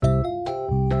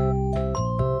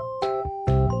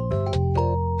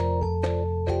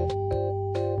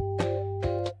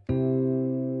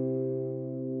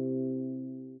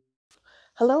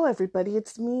Hello, everybody.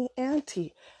 It's me,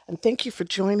 Auntie, and thank you for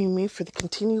joining me for the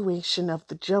continuation of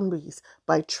The Jumbies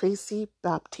by Tracy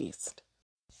Baptiste.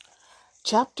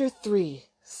 Chapter 3,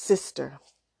 Sister.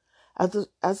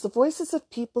 As the voices of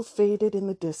people faded in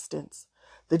the distance,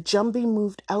 the Jumbie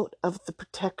moved out of the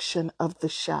protection of the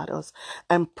shadows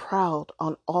and prowled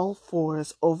on all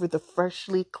fours over the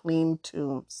freshly cleaned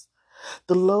tombs.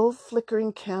 The low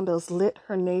flickering candles lit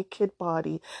her naked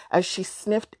body as she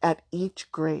sniffed at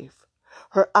each grave.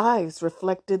 Her eyes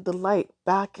reflected the light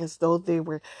back as though they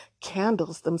were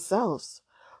candles themselves.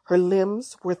 Her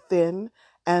limbs were thin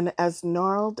and as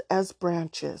gnarled as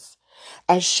branches.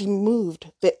 As she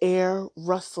moved, the air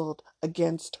rustled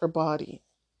against her body.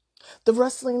 The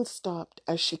rustling stopped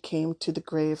as she came to the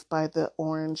grave by the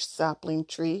orange sapling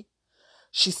tree.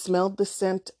 She smelled the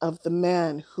scent of the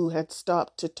man who had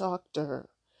stopped to talk to her.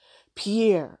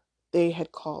 Pierre, they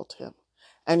had called him.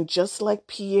 And just like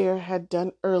Pierre had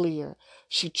done earlier,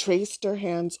 she traced her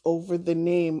hands over the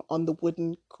name on the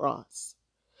wooden cross.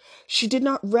 She did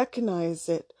not recognize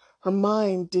it. Her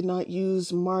mind did not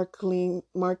use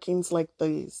markings like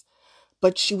these,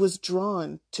 but she was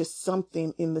drawn to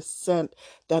something in the scent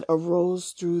that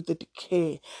arose through the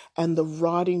decay and the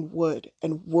rotting wood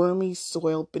and wormy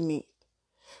soil beneath.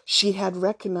 She had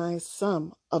recognized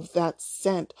some of that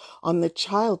scent on the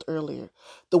child earlier,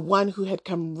 the one who had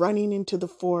come running into the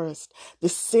forest, the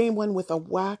same one with a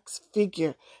wax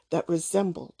figure that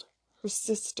resembled her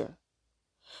sister.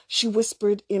 She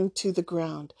whispered into the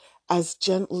ground as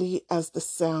gently as the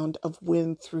sound of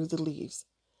wind through the leaves.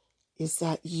 "Is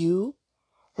that you?"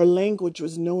 Her language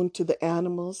was known to the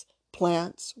animals,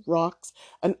 plants, rocks,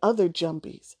 and other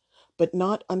jumbies, but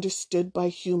not understood by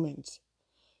humans.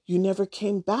 "You never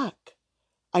came back.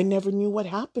 I never knew what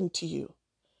happened to you."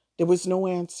 There was no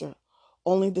answer,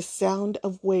 only the sound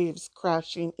of waves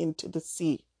crashing into the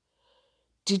sea.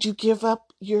 "Did you give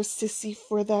up your sissy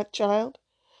for that child?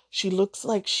 She looks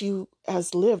like she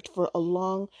has lived for as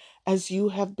long as you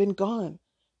have been gone.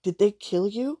 Did they kill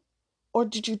you? Or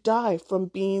did you die from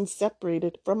being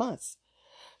separated from us?"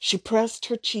 She pressed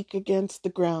her cheek against the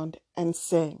ground and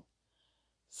sang,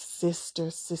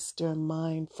 "Sister, sister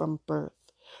mine from birth,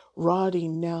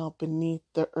 rotting now beneath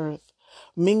the earth,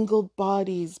 mingled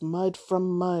bodies, mud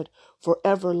from mud,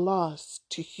 forever lost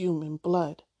to human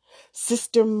blood.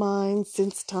 Sister mine,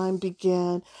 since time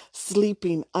began,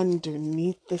 sleeping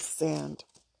underneath the sand.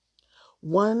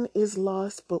 One is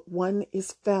lost, but one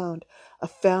is found, a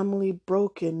family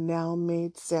broken, now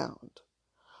made sound."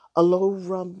 A low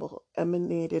rumble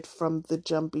emanated from the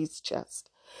Jumbie's chest.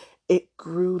 It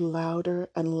grew louder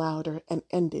and louder and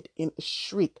ended in a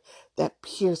shriek that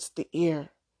pierced the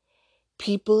ear.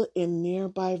 People in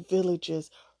nearby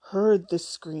villages heard the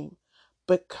scream,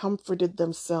 but comforted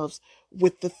themselves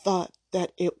with the thought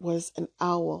that it was an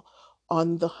owl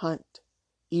on the hunt,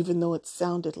 even though it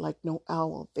sounded like no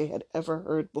owl they had ever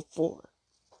heard before.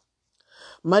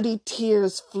 Muddy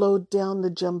tears flowed down the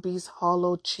Jumbie's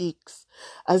hollow cheeks.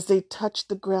 As they touched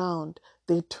the ground,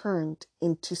 they turned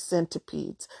into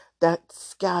centipedes that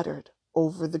scattered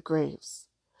over the graves.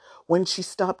 When she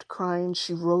stopped crying,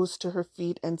 she rose to her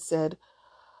feet and said,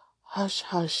 "Hush,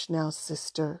 hush now,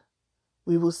 sister.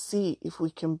 We will see if we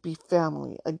can be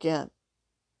family again."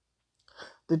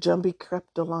 The Jumbie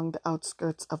crept along the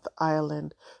outskirts of the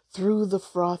island, through the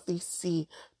frothy sea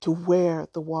to where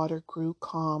the water grew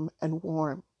calm and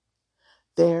warm.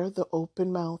 There the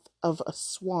open mouth of a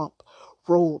swamp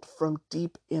rolled from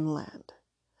deep inland.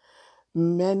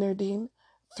 Menarding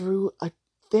through a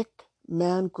thick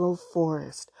mangrove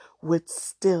forest with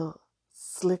still,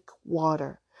 slick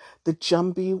water, the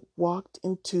Jumbie walked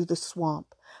into the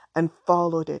swamp and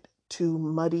followed it to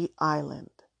Muddy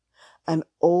Island. An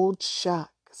old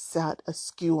shack sat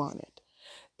askew on it,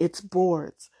 its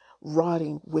boards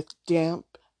rotting with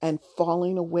damp and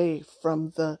falling away from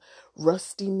the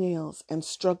rusty nails, and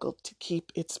struggled to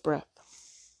keep its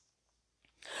breath.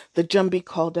 The Jumbie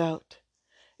called out.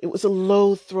 It was a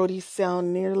low, throaty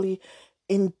sound nearly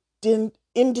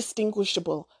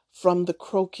indistinguishable from the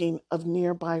croaking of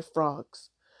nearby frogs,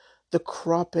 the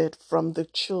cropped from the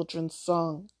children's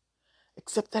song,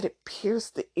 except that it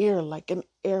pierced the ear like an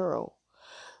arrow.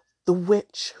 The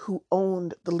witch who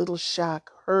owned the little shack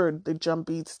heard the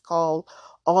Jumbie's call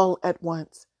all at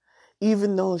once,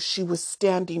 even though she was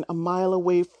standing a mile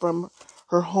away from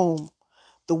her home.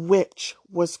 The witch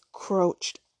was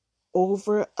crouched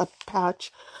over a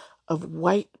patch of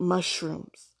white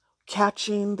mushrooms,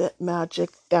 catching that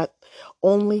magic that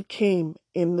only came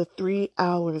in the 3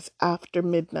 hours after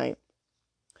midnight.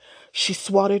 She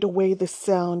swatted away the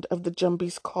sound of the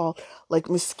Jumbie's call like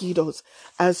mosquitoes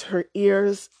as her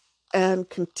ears and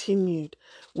continued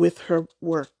with her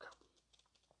work.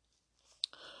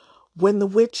 When the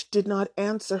witch did not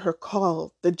answer her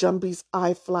call, the Jumbie's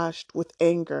eye flashed with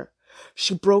anger.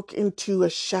 She broke into the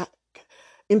shack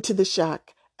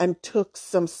and took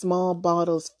some small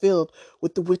bottles filled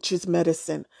with the witch's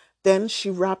medicine. Then she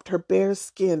wrapped her bare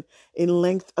skin in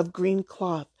length of green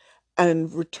cloth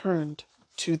and returned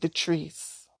to the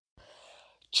trees.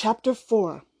 Chapter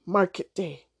 4, Market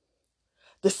Day.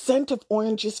 The scent of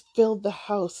oranges filled the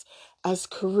house as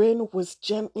Corinne was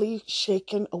gently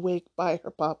shaken awake by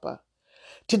her papa.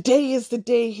 "Today is the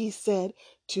day," he said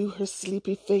to her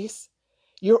sleepy face.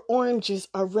 "Your oranges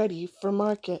are ready for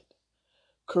market."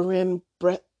 Corinne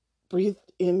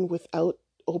breathed in without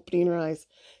opening her eyes.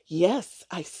 "Yes,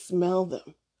 I smell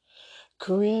them."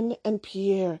 Corinne and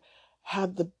Pierre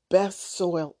had the best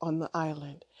soil on the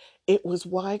island. It was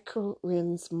why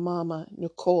Corinne's mama,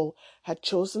 Nicole, had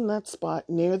chosen that spot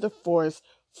near the forest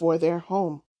for their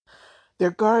home.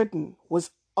 Their garden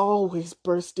was always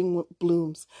bursting with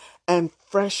blooms and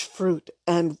fresh fruit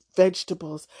and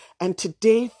vegetables, and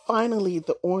today finally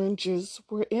the oranges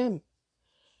were in.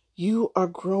 "You are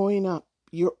growing up.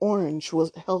 Your orange will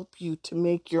help you to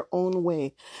make your own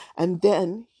way, and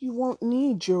then you won't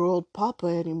need your old papa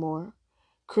anymore."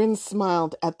 Corinne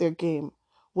smiled at their game.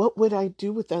 "What would I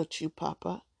do without you,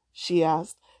 papa?" she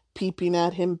asked, peeping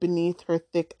at him beneath her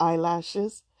thick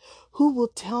eyelashes. "Who will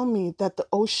tell me that the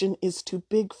ocean is too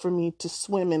big for me to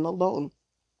swim in alone?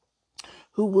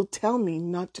 Who will tell me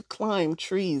not to climb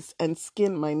trees and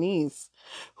skin my knees?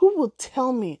 Who will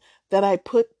tell me that I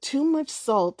put too much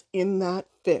salt in that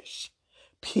fish?"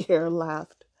 Pierre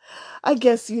laughed. "I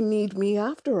guess you need me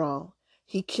after all."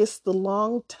 He kissed the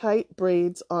long, tight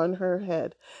braids on her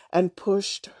head and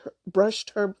brushed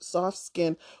her soft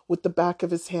skin with the back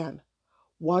of his hand.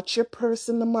 "Watch your purse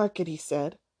in the market," he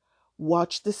said.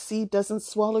 "Watch the sea doesn't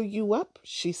swallow you up,"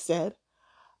 she said.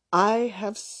 "I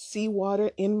have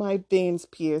seawater in my veins,"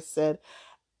 Pierre said.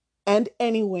 "And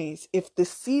anyways, if the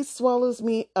sea swallows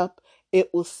me up,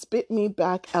 it will spit me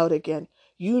back out again.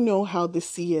 You know how the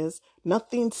sea is.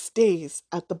 Nothing stays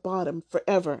at the bottom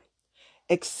forever."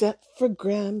 "Except for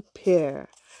Grandpere,"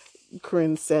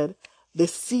 Corinne said. "The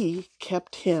sea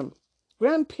kept him."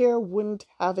 "Grandpere wouldn't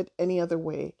have it any other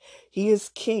way. He is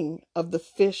king of the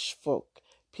fish folk,"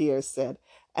 Pierre said,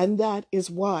 "and that is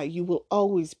why you will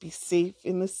always be safe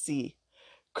in the sea."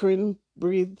 Corinne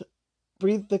breathed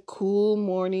the cool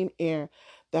morning air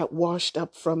that washed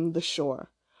up from the shore.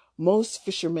 Most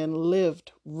fishermen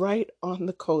lived right on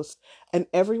the coast, and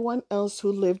everyone else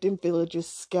who lived in villages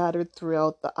scattered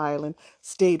throughout the island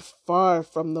stayed far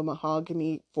from the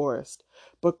mahogany forest.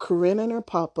 But Corinne and her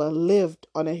papa lived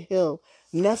on a hill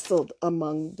nestled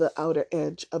among the outer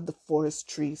edge of the forest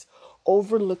trees,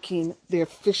 overlooking their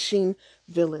fishing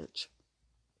village.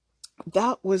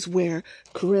 That was where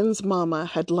Corinne's mama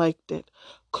had liked it,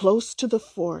 close to the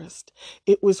forest.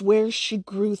 It was where she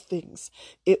grew things.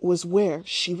 It was where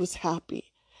she was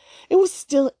happy. It was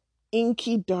still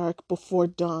inky dark before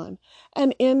dawn,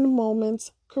 and in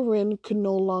moments Corinne could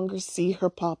no longer see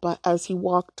her papa as he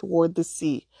walked toward the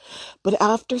sea. But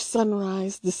after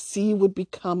sunrise, the sea would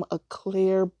become a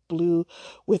clear blue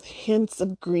with hints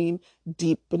of green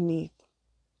deep beneath.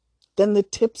 Then the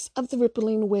tips of the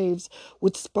rippling waves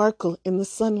would sparkle in the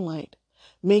sunlight,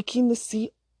 making the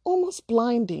sea almost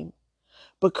blinding.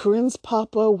 But Corinne's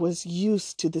papa was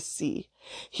used to the sea.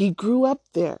 He grew up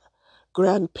there.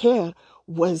 Grandpere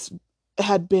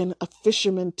had been a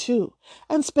fisherman too,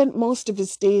 and spent most of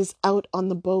his days out on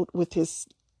the boat with his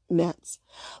nets.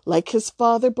 Like his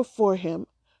father before him,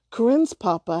 Corinne's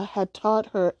papa had taught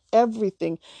her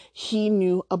everything he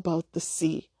knew about the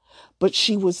sea. But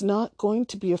she was not going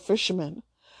to be a fisherman.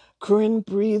 Corinne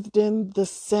breathed in the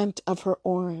scent of her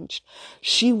orange.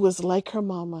 She was like her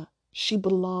mama. She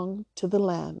belonged to the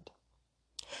land.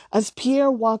 As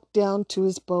Pierre walked down to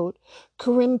his boat,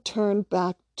 Corinne turned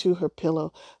back to her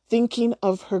pillow, thinking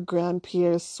of her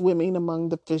grandpere swimming among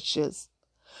the fishes.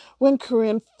 When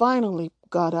Corinne finally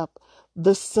got up,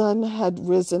 the sun had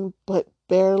risen but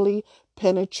barely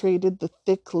penetrated the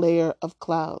thick layer of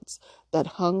clouds that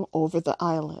hung over the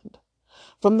island.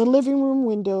 From the living room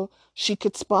window, she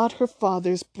could spot her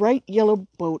father's bright yellow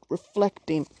boat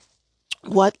reflecting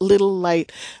what little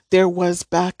light there was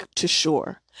back to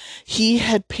shore. He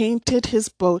had painted his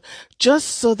boat just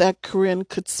so that Corinne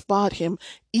could spot him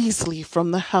easily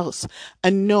from the house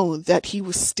and know that he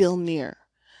was still near.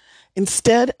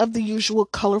 Instead of the usual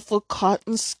colorful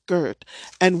cotton skirt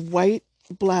and white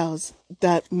blouse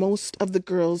that most of the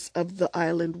girls of the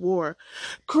island wore.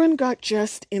 Corinne got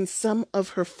dressed in some of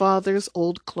her father's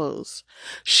old clothes.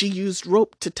 She used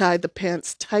rope to tie the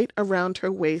pants tight around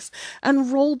her waist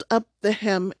and rolled up the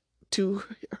hem to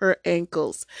her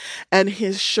ankles and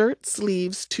his shirt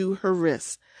sleeves to her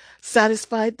wrists.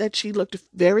 Satisfied that she looked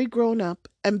very grown up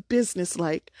and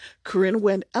businesslike, Corinne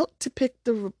went out to pick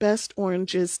the best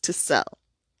oranges to sell.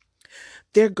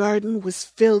 Their garden was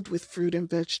filled with fruit and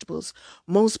vegetables,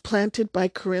 most planted by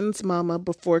Corinne's mama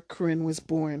before Corinne was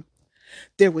born.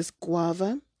 There was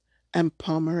guava and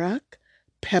pomerac,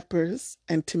 peppers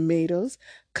and tomatoes,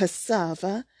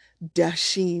 cassava,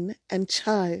 dasheen, and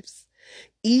chives,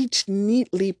 each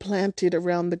neatly planted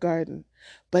around the garden.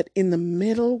 But in the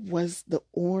middle was the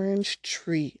orange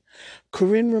tree.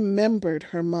 Corinne remembered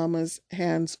her mama's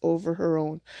hands over her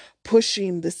own,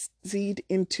 pushing the seed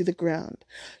into the ground.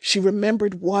 She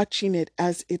remembered watching it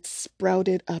as it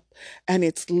sprouted up and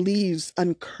its leaves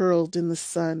uncurled in the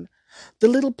sun. The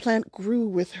little plant grew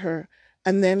with her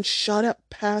and then shot up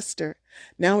past her.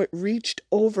 Now it reached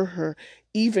over her,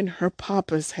 even her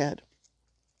papa's head.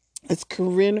 As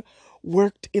Corinne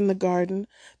worked in the garden,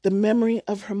 the memory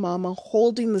of her mama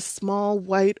holding the small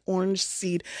white orange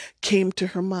seed came to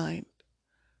her mind.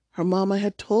 Her mama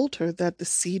had told her that the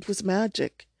seed was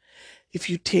magic. If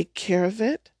you take care of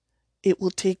it, it will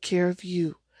take care of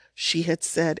you, she had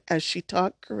said as she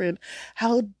taught Corinne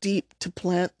how deep to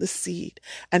plant the seed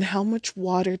and how much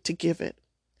water to give it.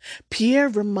 Pierre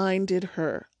reminded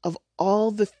her of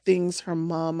all the things her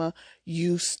mama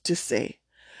used to say.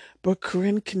 But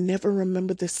Corinne could never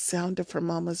remember the sound of her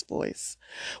mama's voice.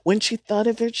 When she thought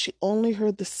of it, she only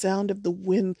heard the sound of the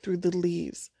wind through the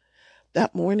leaves.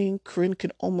 That morning, Corinne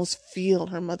could almost feel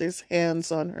her mother's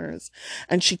hands on hers,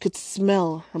 and she could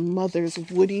smell her mother's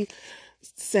woody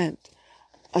scent.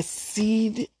 A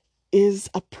seed is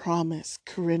a promise,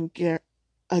 Corinne,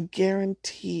 a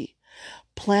guarantee.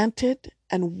 Plant it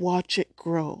and watch it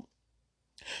grow.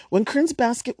 When Corinne's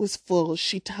basket was full,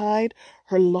 she tied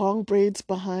her long braids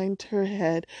behind her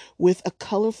head with a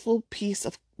colorful piece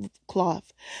of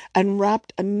cloth and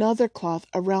wrapped another cloth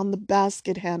around the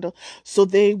basket handle so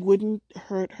they wouldn't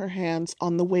hurt her hands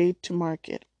on the way to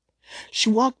market.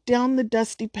 She walked down the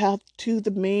dusty path to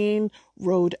the main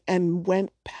road and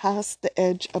went past the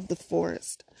edge of the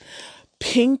forest.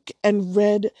 Pink and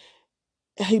red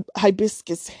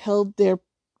hibiscus held their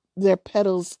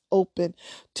petals open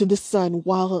to the sun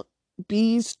while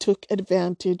bees took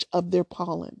advantage of their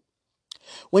pollen.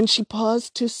 When she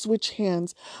paused to switch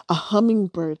hands, a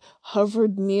hummingbird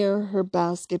hovered near her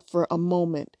basket for a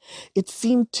moment. It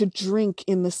seemed to drink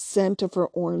in the scent of her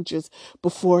oranges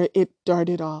before it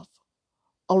darted off.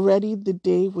 Already the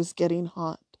day was getting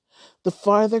hot. The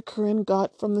farther Corinne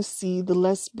got from the sea, the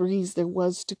less breeze there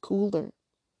was to cool her.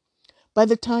 By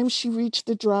the time she reached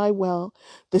the dry well,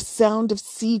 the sound of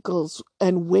seagulls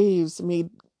and waves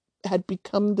had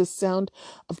become the sound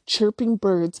of chirping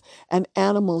birds and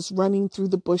animals running through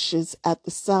the bushes at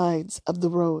the sides of the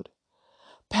road.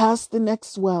 Past the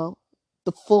next well,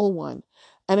 the full one,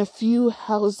 and a few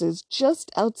houses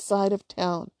just outside of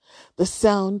town, the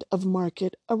sound of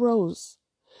market arose.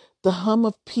 The hum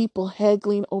of people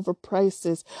haggling over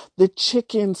prices, the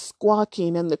chickens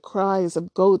squawking, and the cries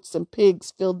of goats and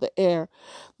pigs filled the air.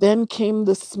 Then came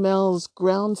the smells,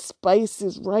 ground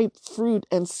spices, ripe fruit,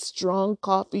 and strong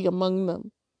coffee among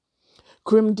them.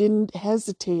 Corinne didn't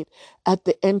hesitate at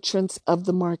the entrance of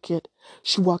the market.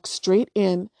 She walked straight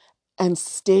in and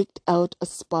staked out a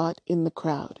spot in the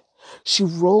crowd. She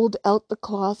rolled out the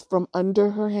cloth from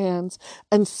under her hands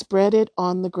and spread it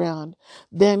on the ground.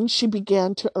 Then she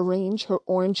began to arrange her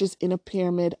oranges in a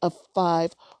pyramid of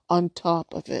 5 on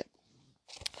top of it.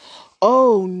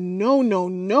 "Oh, no, no,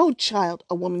 no, child,"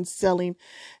 a woman selling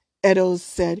Eddowes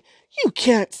said. "You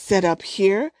can't set up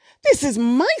here. This is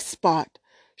my spot."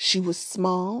 She was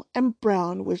small and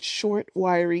brown with short,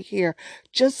 wiry hair,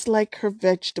 just like her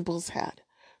vegetables had.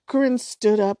 Corinne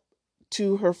stood up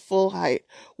to her full height,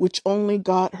 which only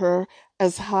got her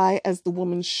as high as the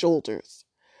woman's shoulders.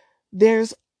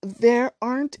 There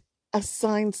aren't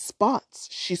assigned spots,"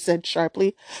 she said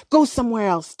sharply. "Go somewhere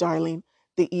else, darling,"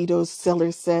 the Eddowes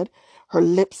seller said. Her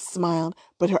lips smiled,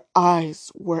 but her eyes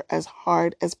were as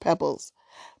hard as pebbles.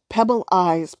 Pebble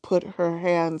Eyes put her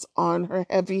hands on her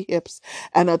heavy hips,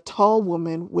 and a tall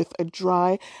woman with a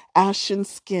dry, ashen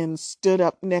skin stood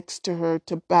up next to her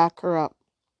to back her up.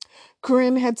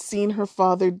 Corinne had seen her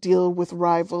father deal with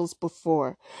rivals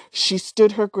before. She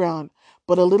stood her ground,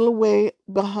 but a little way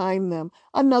behind them,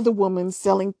 another woman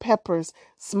selling peppers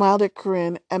smiled at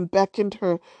Corinne and beckoned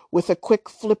her with a quick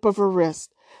flip of her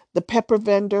wrist. The pepper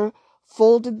vendor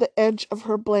folded the edge of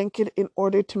her blanket in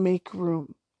order to make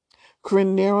room.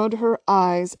 Corinne narrowed her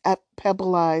eyes at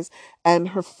Pebble Eyes and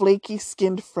her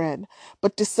flaky-skinned friend,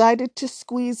 but decided to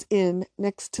squeeze in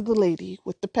next to the lady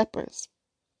with the peppers.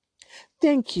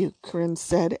 "Thank you," Corinne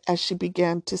said as she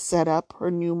began to set up. Her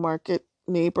new market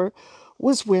neighbor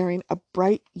was wearing a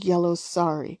bright yellow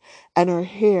sari, and her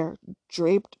hair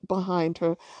draped behind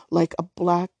her like a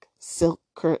black silk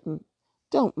curtain.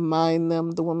 "Don't mind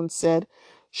them," the woman said.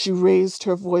 She raised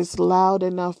her voice loud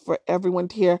enough for everyone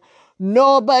to hear.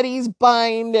 "Nobody's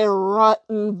buying their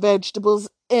rotten vegetables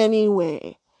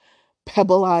anyway."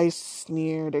 Pebble Eyes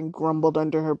sneered and grumbled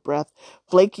under her breath.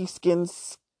 Flaky Skin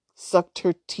sucked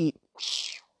her teeth.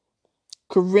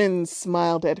 Corinne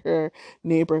smiled at her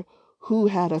neighbor, who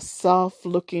had a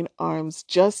soft-looking arms,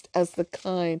 just as the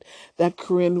kind that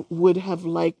Corinne would have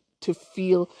liked to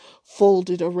feel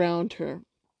folded around her.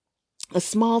 A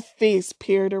small face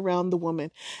peered around the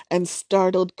woman and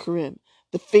startled Corinne.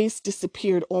 The face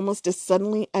disappeared almost as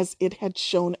suddenly as it had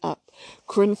shown up.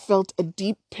 Corinne felt a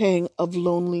deep pang of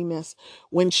loneliness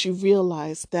when she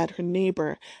realized that her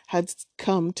neighbor had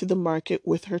come to the market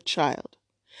with her child.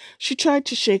 She tried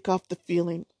to shake off the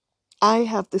feeling. "I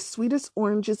have the sweetest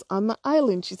oranges on the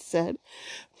island," she said.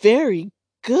 "Very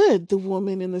good," the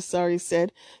woman in the sari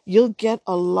said. "You'll get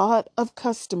a lot of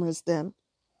customers then."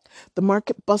 The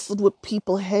market bustled with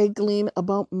people haggling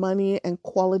about money and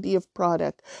quality of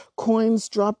product. Coins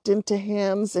dropped into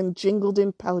hands and jingled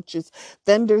in pouches.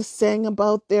 Vendors sang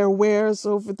about their wares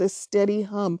over the steady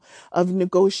hum of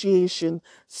negotiation.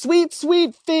 "Sweet,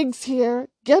 sweet figs here.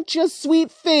 Get your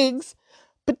sweet figs.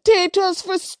 Potatoes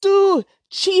for stew.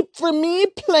 Cheap for me,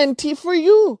 plenty for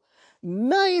you.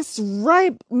 Nice,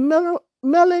 ripe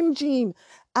melangine.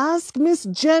 Ask Miss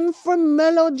Jen for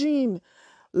melangine.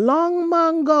 Long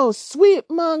mango, sweet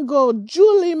mango,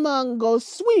 Julie mango,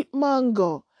 sweet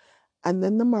mango." And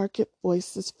then the market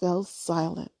voices fell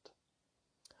silent.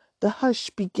 The hush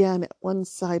began at one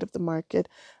side of the market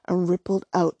and rippled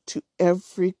out to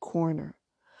every corner.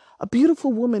 A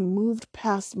beautiful woman moved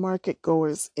past market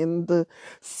goers in the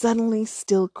suddenly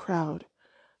still crowd.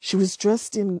 She was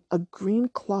dressed in a green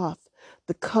cloth,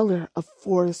 the color of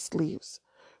forest leaves.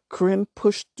 Corinne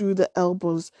pushed through the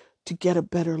elbows to get a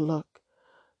better look.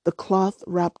 The cloth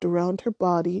wrapped around her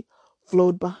body,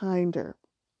 flowed behind her.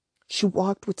 She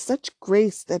walked with such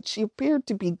grace that she appeared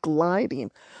to be gliding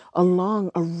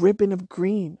along a ribbon of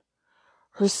green.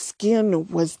 Her skin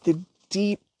was the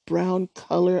deep brown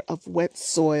color of wet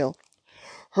soil.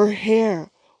 Her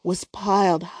hair was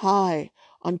piled high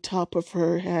on top of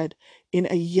her head in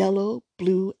a yellow,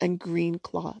 blue, and green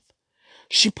cloth.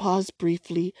 She paused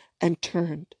briefly and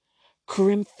turned.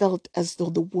 Corinne felt as though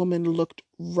the woman looked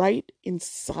right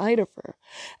inside of her,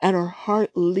 and her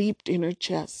heart leaped in her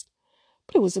chest.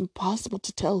 But it was impossible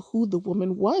to tell who the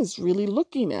woman was really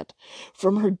looking at,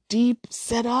 from her deep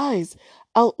set eyes,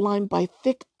 outlined by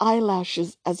thick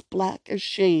eyelashes as black as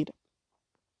shade.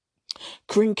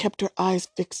 Corinne kept her eyes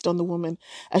fixed on the woman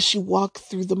as she walked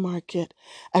through the market.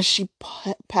 As she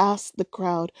passed the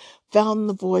crowd, found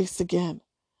the voice again.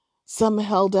 Some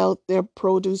held out their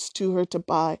produce to her to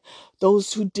buy.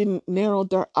 Those who didn't narrowed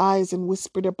their eyes and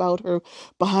whispered about her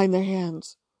behind their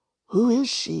hands. "Who is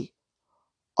she?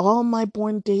 All my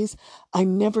born days, I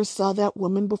never saw that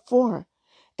woman before.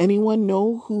 Anyone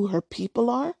know who her people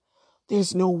are?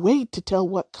 There's no way to tell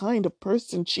what kind of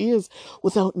person she is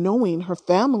without knowing her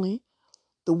family."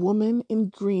 The woman in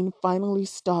green finally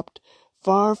stopped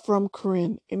far from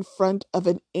Corinne, in front of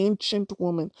an ancient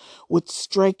woman with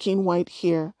striking white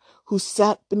hair, who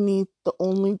sat beneath the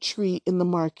only tree in the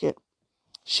market.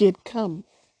 She had come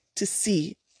to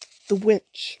see the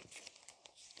witch.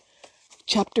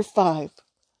 Chapter 5.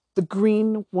 The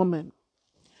Green Woman.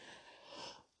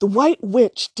 The white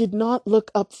witch did not look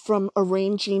up from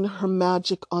arranging her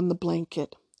magic on the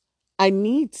blanket. "I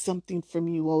need something from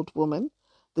you, old woman,"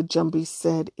 the Jumbie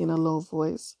said in a low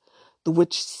voice. The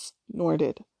witch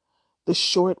snorted. The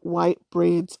short white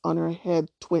braids on her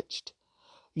head twitched.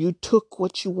 "You took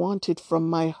what you wanted from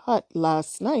my hut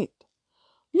last night.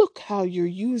 Look how you're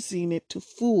using it to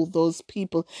fool those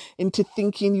people into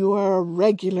thinking you are a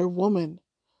regular woman.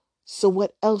 So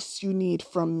what else you need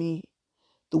from me?"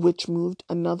 The witch moved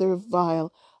another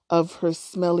vial of her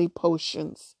smelly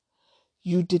potions.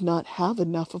 "You did not have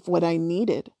enough of what I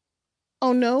needed."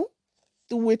 "Oh no?"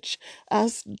 the witch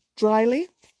asked dryly.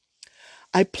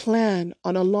 "I plan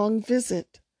on a long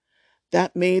visit."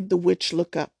 That made the witch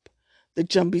look up. The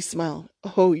Jumbie smiled.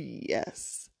 "Oh,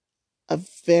 yes, a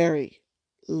very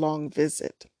long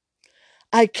visit."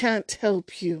 "I can't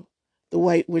help you," the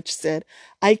white witch said.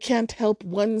 "I can't help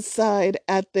one side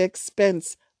at the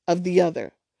expense of the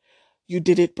other. You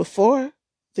did it before,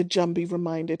 the Jumbie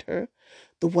reminded her.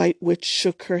 The White Witch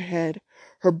shook her head,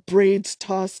 her braids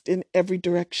tossed in every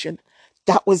direction.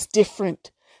 That was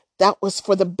different. That was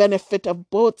for the benefit of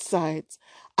both sides.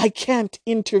 I can't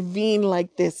intervene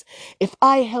like this. If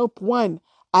I help one,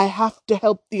 I have to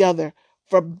help the other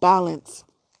for balance.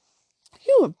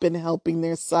 You have been helping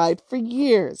their side for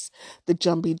years, the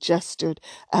Jumbie gestured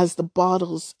as the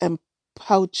bottles and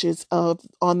pouches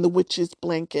on the witch's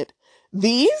blanket.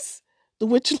 These? The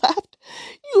witch laughed.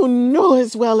 You know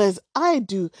as well as I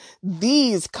do,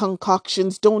 these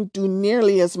concoctions don't do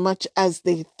nearly as much as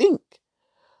they think.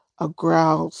 A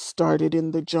growl started in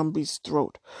the Jumbie's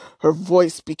throat. Her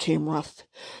voice became rough.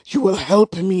 You will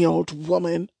help me, old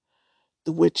woman.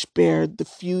 The witch bared the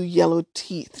few yellow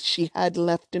teeth she had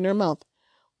left in her mouth.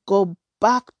 Go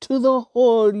back to the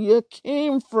hole you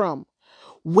came from.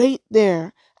 Wait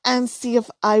there and see if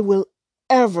I will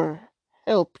ever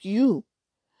help you.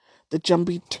 The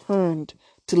Jumbie turned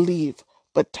to leave,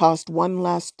 but tossed one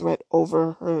last threat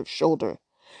over her shoulder.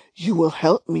 You will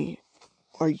help me,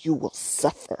 or you will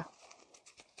suffer.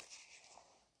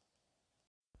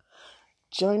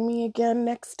 Join me again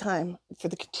next time for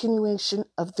the continuation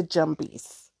of the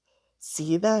Jumbies. See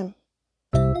you then.